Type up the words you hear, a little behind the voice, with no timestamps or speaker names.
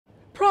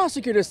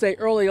Prosecutors say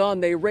early on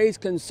they raised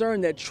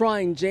concern that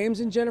trying James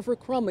and Jennifer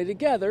Crumbly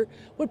together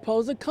would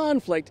pose a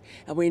conflict,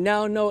 and we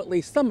now know at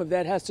least some of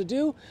that has to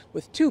do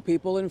with two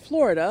people in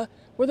Florida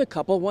where the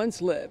couple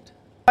once lived.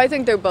 I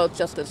think they're both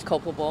just as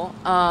culpable.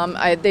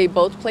 They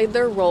both played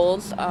their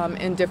roles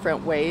in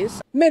different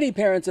ways. Many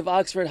parents of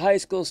Oxford High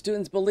School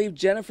students believe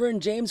Jennifer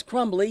and James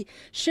Crumbly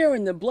share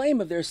in the blame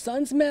of their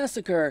son's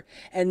massacre.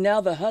 And now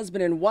the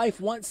husband and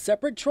wife want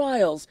separate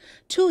trials,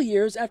 2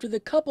 years after the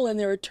couple and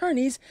their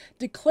attorneys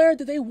declared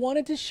that they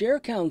wanted to share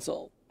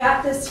counsel.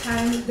 At this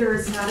time, there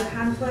is not a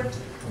conflict.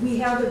 We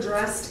have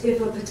addressed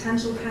if a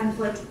potential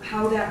conflict,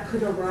 how that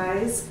could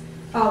arise.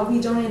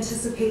 We don't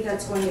anticipate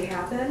that's going to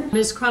happen.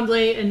 Ms.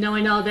 Crumbly, and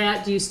knowing all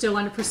that, do you still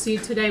want to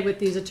proceed today with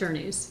these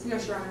attorneys?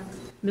 Yes, Your Honor.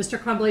 Mr.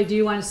 Crumbly, do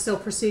you want to still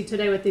proceed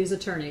today with these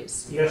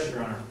attorneys? Yes,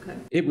 Your Honor. Okay.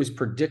 It was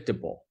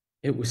predictable.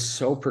 It was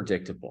so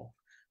predictable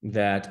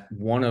that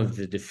one of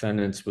the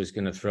defendants was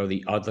going to throw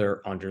the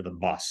other under the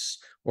bus,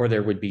 or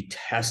there would be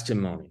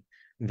testimony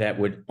that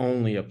would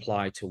only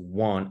apply to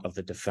one of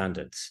the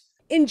defendants.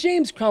 In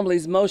James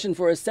Crumbly's motion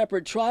for a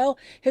separate trial,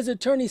 his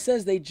attorney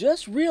says they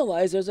just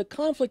realized there's a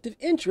conflict of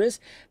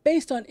interest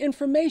based on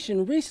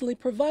information recently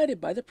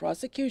provided by the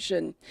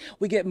prosecution.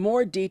 We get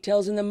more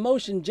details in the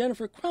motion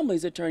Jennifer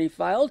Crumbly's attorney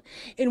filed,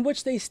 in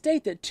which they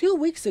state that 2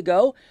 weeks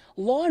ago,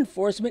 law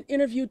enforcement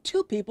interviewed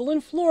two people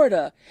in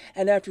Florida,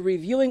 and after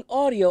reviewing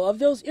audio of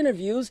those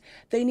interviews,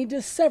 they need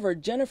to sever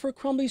Jennifer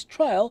Crumbly's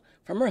trial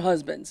from her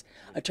husband's.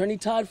 Attorney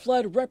Todd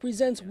Flood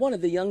represents one of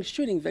the young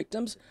shooting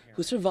victims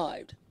who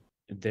survived.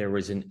 There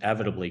was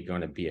inevitably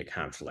going to be a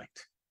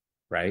conflict,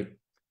 right?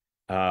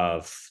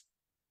 Of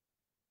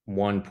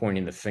one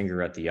pointing the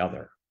finger at the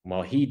other.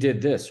 Well, he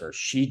did this or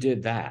she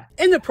did that.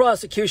 In the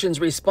prosecution's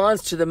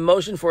response to the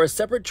motion for a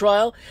separate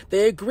trial,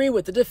 they agree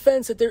with the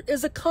defense that there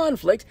is a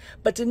conflict,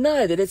 but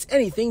deny that it's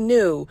anything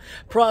new.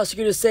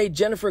 Prosecutors say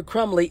Jennifer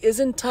Crumbly is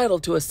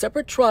entitled to a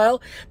separate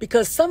trial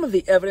because some of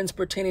the evidence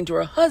pertaining to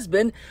her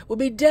husband would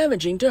be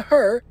damaging to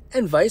her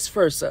and vice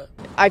versa.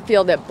 I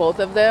feel that both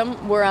of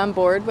them were on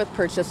board with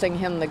purchasing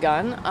him the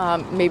gun.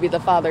 Maybe the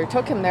father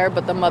took him there,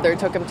 but the mother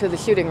took him to the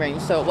shooting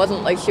range, so it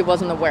wasn't like she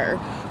wasn't aware.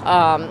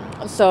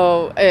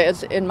 So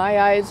it's, in my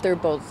eyes, they're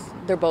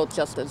both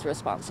just as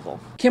responsible.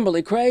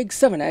 Kimberly Craig,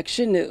 7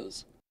 Action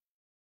News.